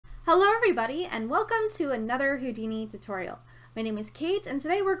Hello everybody and welcome to another Houdini tutorial. My name is Kate and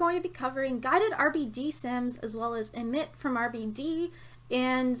today we're going to be covering guided RBD sims as well as Emit from Rbd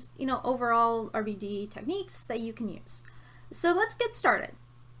and overall RBD techniques that you can use. So let's get started.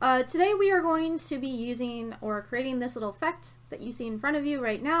 Today we are going to be using or creating this little effect that you see in front of you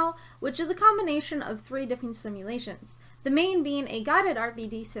right now, which is a combination of three different simulations. The main being a guided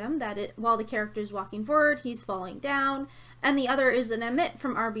RBD sim that while the character is walking forward, he's falling down, and the other is an emit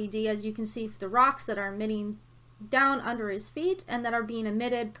from Rbd, as you can see the rocks that are emitting down under his feet and that are being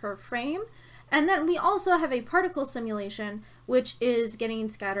emitted per frame. And then we also have a particle simulation, which is getting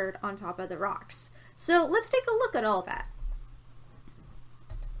scattered on top of the rocks. So let's take a look at all that.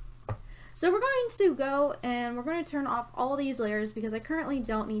 So we're going to go and we're going to turn off all these layers because I currently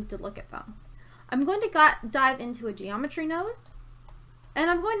don't need to look at them. I'm going to dive into a geometry node, and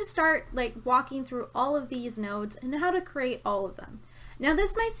I'm going to start walking through all of these nodes and how to create all of them. Now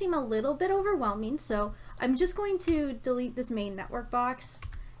this might seem a little bit overwhelming, so I'm just going to delete this main network box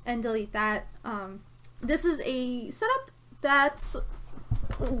and delete that. This is a setup that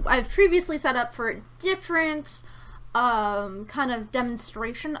I've previously set up for a different kind of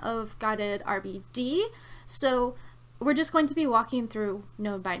demonstration of guided RBD, so we're just going to be walking through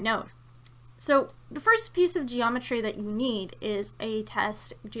node by node. So the first piece of geometry that you need is a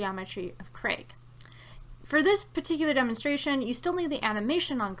test geometry of Craig. For this particular demonstration, you still need the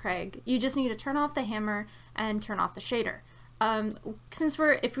animation on Craig. You just need to turn off the hammer and turn off the shader.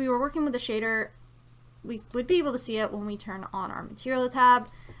 If we were working with the shader, we would be able to see it when we turn on our material tab,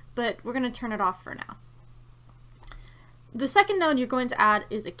 but we're going to turn it off for now. The second node you're going to add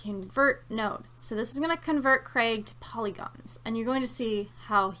is a convert node. So this is going to convert Craig to polygons, and you're going to see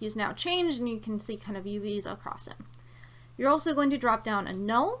how he's now changed, and you can see kind of UVs across him. You're also going to drop down a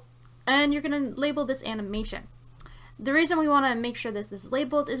null, and you're going to label this animation. The reason we want to make sure this is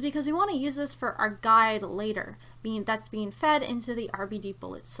labeled is because we want to use this for our guide later, that's being fed into the Rbd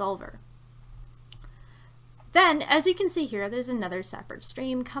Bullet Solver. Then, as you can see here, there's another separate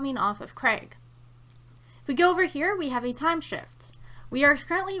stream coming off of Craig. If we go over here, we have a time shift. We are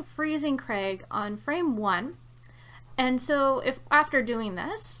currently freezing Craig on frame 1, and so if after doing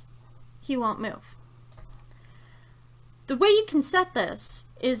this, he won't move. The way you can set this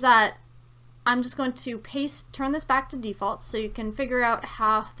is that I'm just going to turn this back to default so you can figure out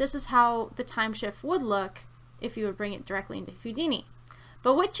how this is how the time shift would look if you would bring it directly into Houdini.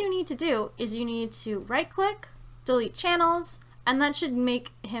 But what you need to do is you need to right click, delete channels, and that should make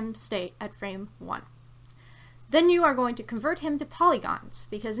him stay at frame 1. Then you are going to convert him to polygons,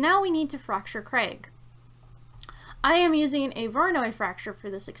 because now we need to fracture Craig. I am using a Voronoi fracture for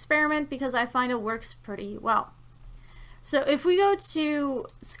this experiment because I find it works pretty well. So if we go to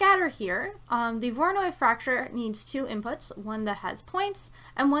scatter here, the Voronoi fracture needs two inputs, one that has points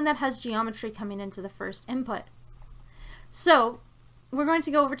and one that has geometry coming into the first input. So we're going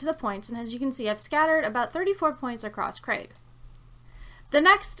to go over to the points, and as you can see, I've scattered about 34 points across Craig. The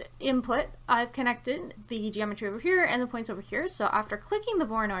next input, I've connected the geometry over here and the points over here, so after clicking the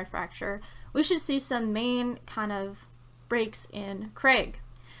Voronoi fracture, we should see some main kind of breaks in Craig.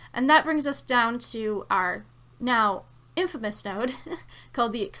 And that brings us down to our now infamous node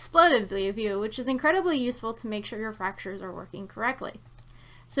called the exploded view, which is incredibly useful to make sure your fractures are working correctly.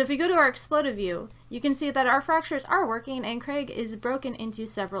 So if we go to our exploded view, you can see that our fractures are working and Craig is broken into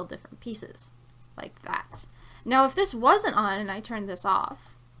several different pieces, like that. Now if this wasn't on and I turned this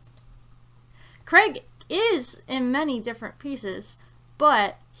off, Craig is in many different pieces,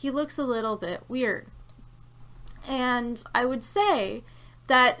 but he looks a little bit weird. And I would say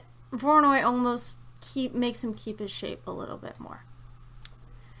that Voronoi almost makes him keep his shape a little bit more.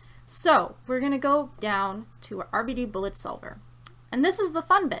 So we're going to go down to our Rbd Bullet Solver. And this is the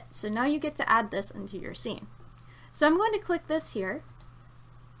fun bit, so now you get to add this into your scene. So I'm going to click this here,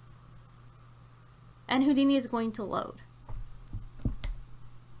 and Houdini is going to load.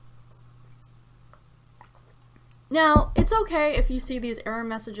 Now, it's okay if you see these error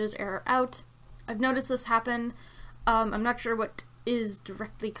messages error out. I've noticed this happen. I'm not sure what is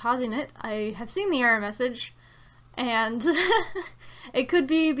directly causing it. I have seen the error message, and it could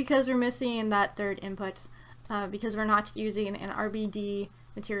be because we're missing that third input, because we're not using an Rbd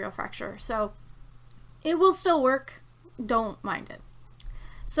material fracture. So it will still work, don't mind it.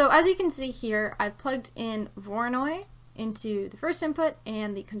 So as you can see here, I've plugged in Voronoi into the first input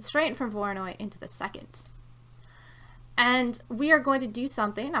and the constraint from Voronoi into the second. And we are going to do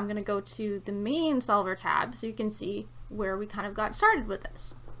something. I'm going to go to the main solver tab so you can see where we kind of got started with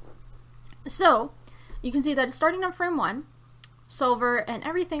this. So you can see that it's starting on frame 1, solver, and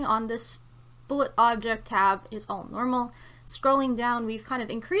everything on this bullet object tab is all normal. scrolling down, we've kind of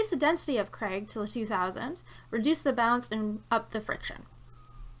increased the density of Craig to 2000, reduced the bounce, and upped the friction.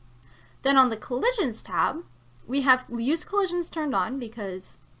 Then on the collisions tab, we use collisions turned on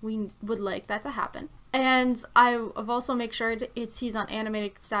because we would like that to happen. And I've also made sure it sees on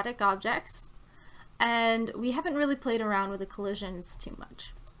animated static objects. And we haven't really played around with the collisions too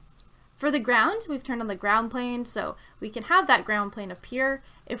much. For the ground, we've turned on the ground plane, so we can have that ground plane appear.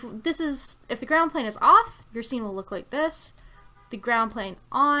 If the ground plane is off, your scene will look like this. The ground plane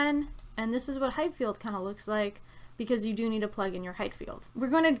on, and this is what height field kind of looks like, because you do need to plug in your height field. We're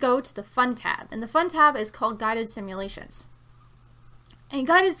going to go to the Fun tab, and the Fun tab is called Guided Simulations. And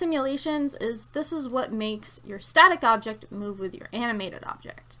Guided Simulations this is what makes your static object move with your animated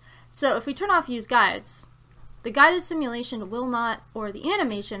object. So if we turn off Use Guides, the guided simulation will not, or the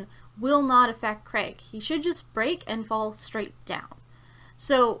animation will not affect Craig. He should just break and fall straight down.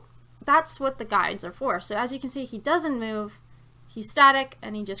 So that's what the guides are for. So as you can see, he doesn't move, he's static,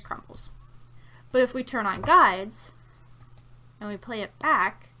 and he just crumbles. But if we turn on guides and we play it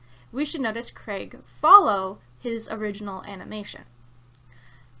back, we should notice Craig follow his original animation.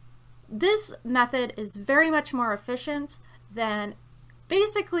 This method is very much more efficient than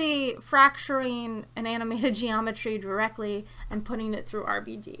basically fracturing an animated geometry directly and putting it through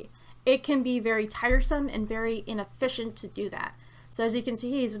Rbd. It can be very tiresome and very inefficient to do that. So as you can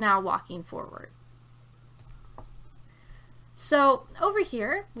see, he's now walking forward. So over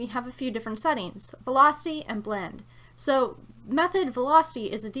here, we have a few different settings, velocity and blend. So method velocity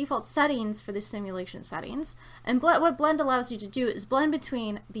is the default settings for the simulation settings, and what blend allows you to do is blend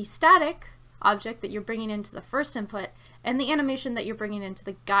between the static object that you're bringing into the first input and the animation that you're bringing into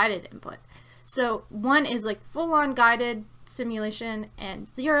the guided input. So 1 is like full-on guided simulation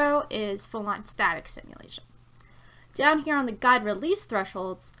and 0 is full-on static simulation. Down here on the guide release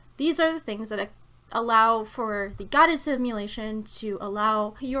thresholds, these are the things that allow for the guided simulation to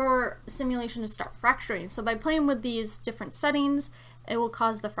allow your simulation to start fracturing. So by playing with these different settings, it will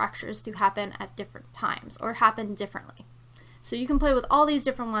cause the fractures to happen at different times or happen differently. So you can play with all these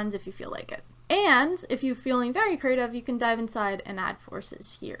different ones if you feel like it. And if you're feeling very creative, you can dive inside and add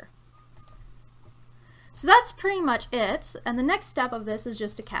forces here. So that's pretty much it, and the next step of this is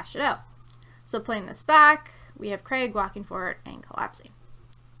just to cache it out. So playing this back, we have Craig walking forward and collapsing.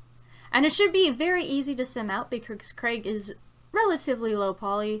 And it should be very easy to sim out because Craig is relatively low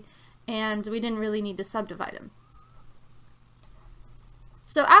poly and we didn't really need to subdivide him.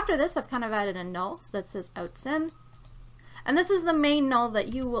 So after this, I've kind of added a null that says outsim. And this is the main null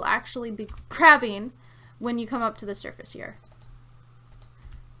that you will actually be grabbing when you come up to the surface here.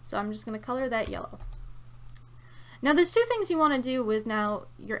 So I'm just going to color that yellow. Now there's two things you want to do with now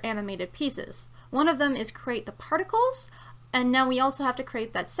your animated pieces. One of them is create the particles, and now we also have to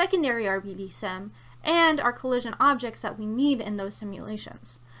create that secondary Rbd sim and our collision objects that we need in those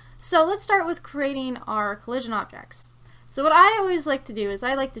simulations. So let's start with creating our collision objects. So what I always like to do is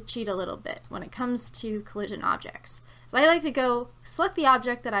I like to cheat a little bit when it comes to collision objects. So I like to go select the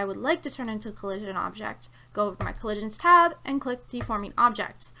object that I would like to turn into a collision object, go over to my collisions tab and click Deforming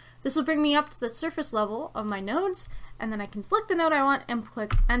Objects. This will bring me up to the surface level of my nodes, and then I can select the node I want and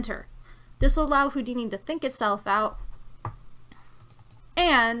click Enter. This will allow Houdini to think itself out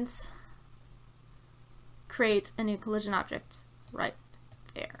and create a new collision object right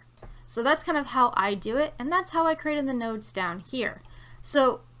there. So that's kind of how I do it, and that's how I created the nodes down here.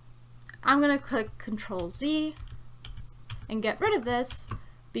 So I'm going to click Control Z and get rid of this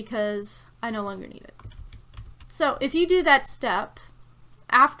because I no longer need it. So if you do that step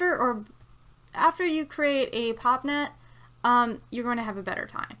after you create a popnet, you're going to have a better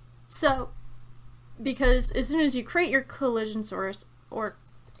time. So because as soon as you create your collision source, or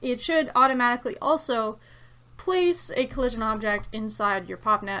it should automatically also place a collision object inside your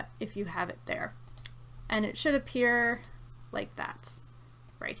popnet if you have it there. And it should appear like that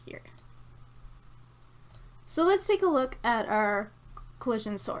right here. So let's take a look at our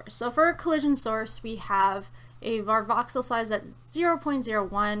collision source. So for our collision source, we have our voxel size at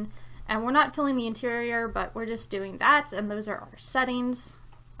 0.01, and we're not filling the interior, but we're just doing that, and those are our settings.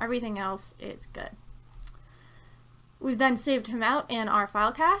 Everything else is good. We've then saved him out in our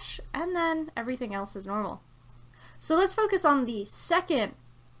file cache, and then everything else is normal. So let's focus on the second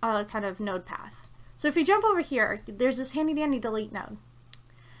kind of node path. So if you jump over here, there's this handy dandy delete node.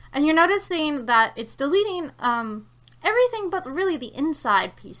 And you're noticing that it's deleting everything but really the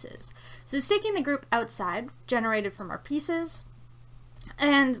inside pieces. So it's taking the group outside, generated from our pieces,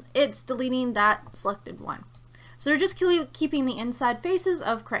 and it's deleting that selected one. So we're just keeping the inside faces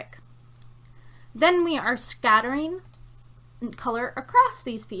of Craig. Then we are scattering color across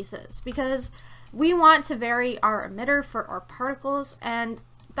these pieces because we want to vary our emitter for our particles, and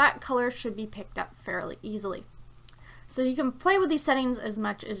that color should be picked up fairly easily. So you can play with these settings as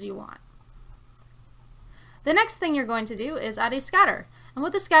much as you want. The next thing you're going to do is add a scatter. And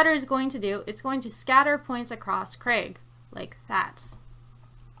what the scatter is going to do, it's going to scatter points across Craig, like that.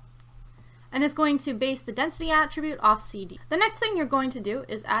 And it's going to base the density attribute off CD. The next thing you're going to do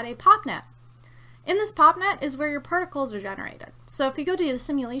is add a popnet. In this popnet is where your particles are generated. So if you go to the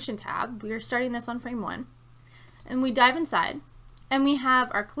simulation tab, we are starting this on frame 1, and we dive inside, and we have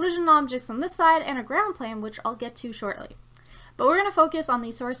our collision objects on this side and a ground plane, which I'll get to shortly. But we're going to focus on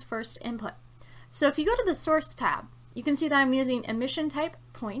the source first input. So if you go to the source tab, you can see that I'm using emission type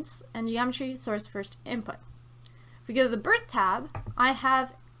points and geometry source first input. If we go to the birth tab, I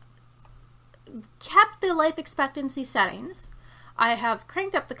have kept the life expectancy settings. I have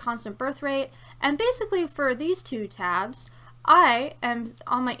cranked up the constant birth rate, and basically for these two tabs, I am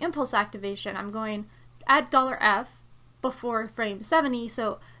on my impulse activation, I'm going at $F before frame 70,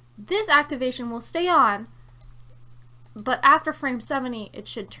 so this activation will stay on, but after frame 70 it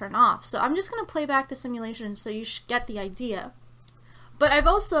should turn off. So I'm just going to play back the simulation so you should get the idea. But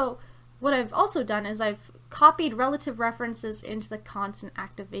what I've also done is I've copied relative references into the constant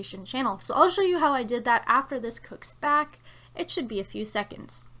activation channel. So I'll show you how I did that after this cooks back. It should be a few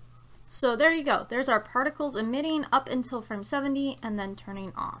seconds. So there you go. There's our particles emitting up until frame 70 and then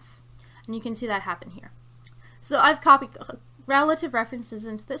turning off. And you can see that happen here. So I've copied relative references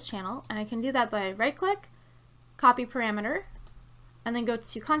into this channel, and I can do that by right click, copy parameter, and then go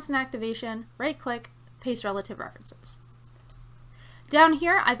to constant activation, right click, paste relative references. Down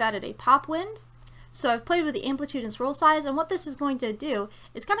here I've added a pop wind. So I've played with the amplitude and swirl size, and what this is going to do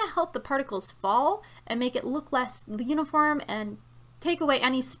is going to help the particles fall and make it look less uniform and take away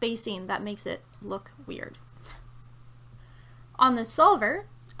any spacing that makes it look weird. On the solver,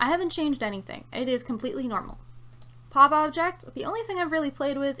 I haven't changed anything. It is completely normal. Pop object, the only thing I've really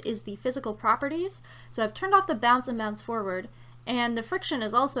played with is the physical properties. So I've turned off the bounce and bounce forward, and the friction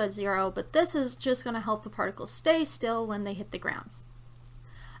is also at 0, but this is just going to help the particles stay still when they hit the ground.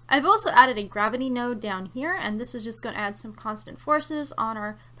 I've also added a gravity node down here, and this is just going to add some constant forces on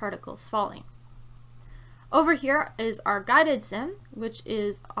our particles falling. Over here is our guided sim, which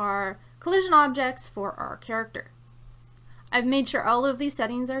is our collision objects for our character. I've made sure all of these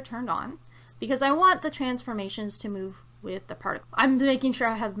settings are turned on because I want the transformations to move with the particle. I'm making sure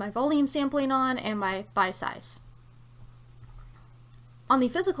I have my volume sampling on and my by size. On the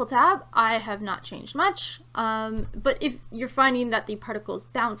physical tab, I have not changed much, but if you're finding that the particles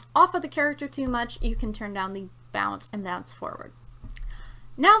bounce off of the character too much, you can turn down the bounce and bounce forward.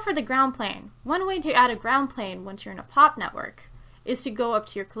 Now for the ground plane. One way to add a ground plane once you're in a pop network is to go up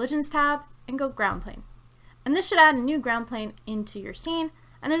to your collisions tab and go ground plane. And this should add a new ground plane into your scene,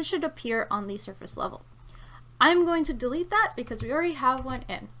 and it should appear on the surface level. I'm going to delete that because we already have one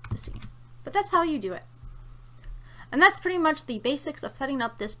in the scene, but that's how you do it. And that's pretty much the basics of setting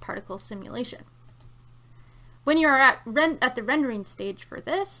up this particle simulation. When you're at the rendering stage for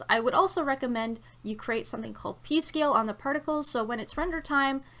this, I would also recommend you create something called p-scale on the particles, so when it's render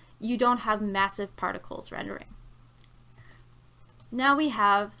time, you don't have massive particles rendering. Now we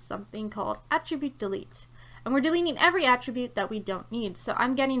have something called attribute delete, and we're deleting every attribute that we don't need. So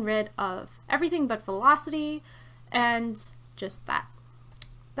I'm getting rid of everything but velocity and just that.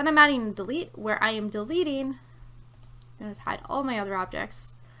 Then I'm adding a delete where I am deleting, I'm going to hide all my other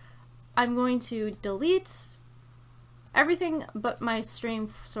objects. I'm going to delete everything but my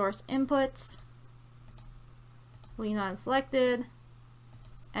stream source inputs, lean on selected,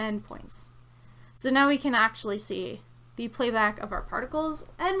 and points. So now we can actually see the playback of our particles,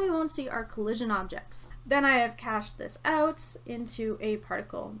 and we won't see our collision objects. Then I have cached this out into a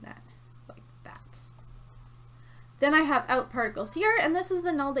particle net, like that. Then I have out particles here, and this is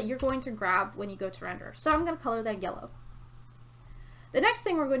the null that you're going to grab when you go to render. So I'm going to color that yellow. The next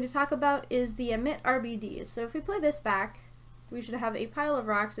thing we're going to talk about is the Emit Rbds. So if we play this back, we should have a pile of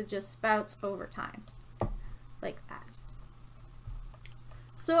rocks that just spouts over time, like that.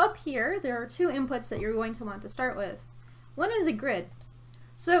 So up here, there are two inputs that you're going to want to start with. One is a grid.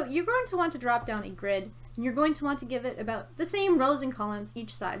 So you're going to want to drop down a grid, and you're going to want to give it about the same rows and columns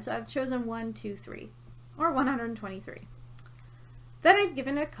each side. So I've chosen 1, 2, 3, or 123. Then I've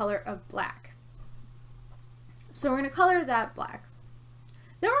given it a color of black. So we're going to color that black.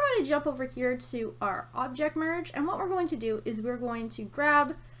 Then we're going to jump over here to our object merge, and what we're going to do is we're going to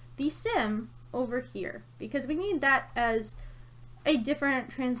grab the sim over here because we need that as a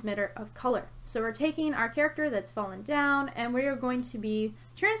different transmitter of color. So we're taking our character that's fallen down and we are going to be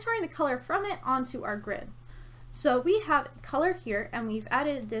transferring the color from it onto our grid. So we have color here, and we've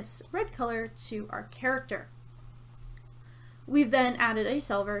added this red color to our character. We've then added a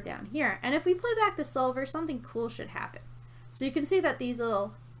solver down here, and if we play back the solver, something cool should happen. So you can see that these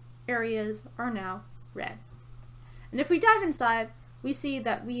little areas are now red. And if we dive inside, we see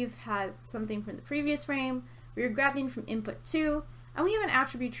that we've had something from the previous frame, we are grabbing from input 2, and we have an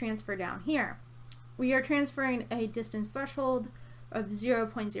attribute transfer down here. We are transferring a distance threshold of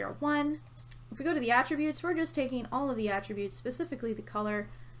 0.01. If we go to the attributes, we're just taking all of the attributes, specifically the color,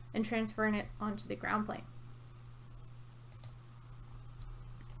 and transferring it onto the ground plane.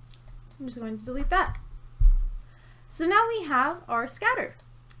 I'm just going to delete that. So now we have our scatter.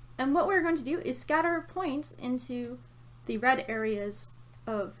 And what we're going to do is scatter points into the red areas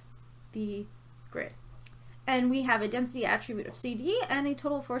of the grid. And we have a density attribute of CD and a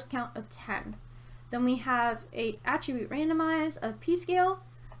total force count of 10. Then we have a attribute randomize of p-scale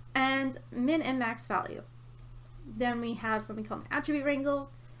and min and max value. Then we have something called an attribute wrangle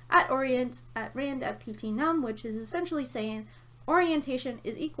at orient at rand at pt_num, which is essentially saying orientation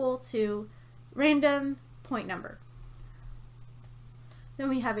is equal to random point number. Then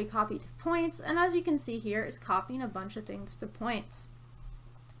we have a copy to points, and as you can see here, is copying a bunch of things to points.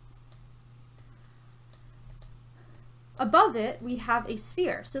 Above it, we have a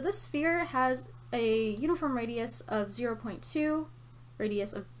sphere. So this sphere has a uniform radius of 0.2,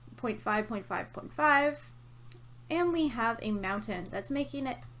 radius of 0.5, 0.5, 0.5, and we have a mountain that's making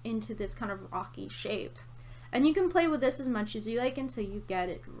it into this kind of rocky shape. And you can play with this as much as you like until you get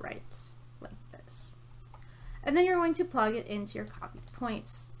it right, like this. And then you're going to plug it into your copied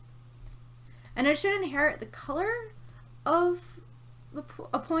points. And it should inherit the color of the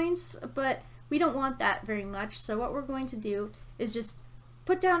points, but we don't want that very much. So what we're going to do is just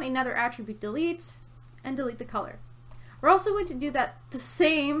put down another attribute delete and delete the color. We're also going to do that the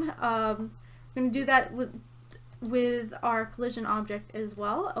same. We're going to do that with our collision object as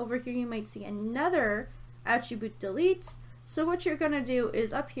well. Over here you might see another attribute delete. So what you're going to do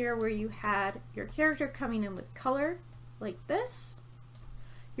is up here where you had your character coming in with color like this,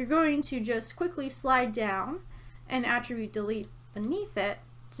 you're going to just quickly slide down and attribute delete beneath it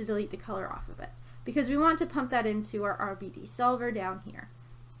to delete the color off of it, because we want to pump that into our Rbd solver down here.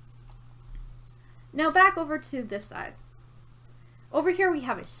 Now back over to this side. Over here we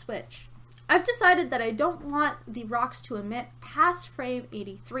have a switch. I've decided that I don't want the rocks to emit past frame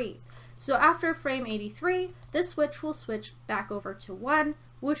 83. So after frame 83, this switch will switch back over to 1,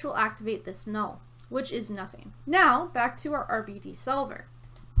 which will activate this null, which is nothing. Now back to our Rbd solver.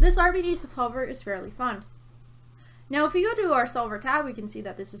 This Rbd solver is fairly fun. Now if we go to our solver tab, we can see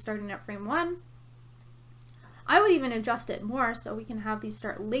that this is starting at frame 1. I would even adjust it more so we can have these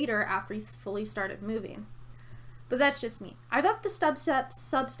start later after it's fully started moving. But that's just me. I've upped the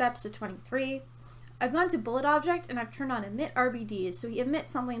sub-steps to 23. I've gone to bullet object and I've turned on Emit Rbds, so we emit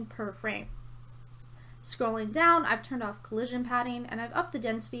something per frame. Scrolling down, I've turned off collision padding and I've upped the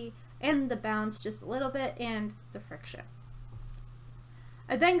density and the bounce just a little bit and the friction.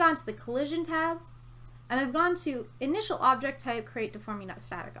 I've then gone to the collision tab and I've gone to initial object type, create deforming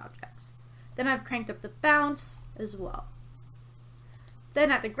static objects. Then I've cranked up the bounce as well.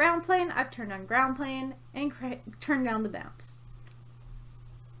 Then at the ground plane, I've turned on ground plane and turned down the bounce.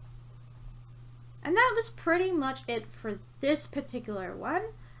 And that was pretty much it for this particular one,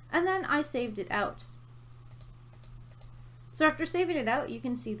 and then I saved it out. So after saving it out, you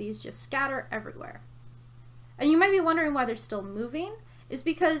can see these just scatter everywhere. And you might be wondering why they're still moving. It's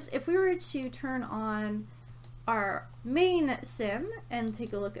because if we were to turn on our main sim and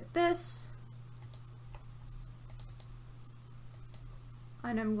take a look at this,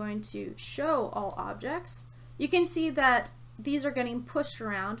 and I'm going to show all objects, you can see that these are getting pushed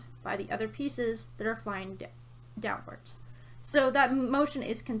around by the other pieces that are flying downwards. So that motion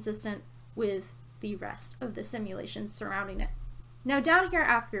is consistent with the rest of the simulation surrounding it. Now down here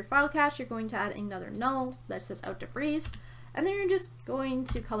after your file cache, you're going to add another null that says out debris, and then you're just going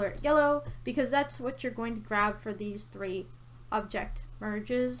to color it yellow because that's what you're going to grab for these 3 object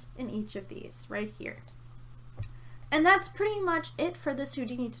merges in each of these right here. And that's pretty much it for this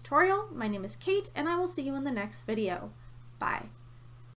Houdini tutorial. My name is Kate and I will see you in the next video. Bye.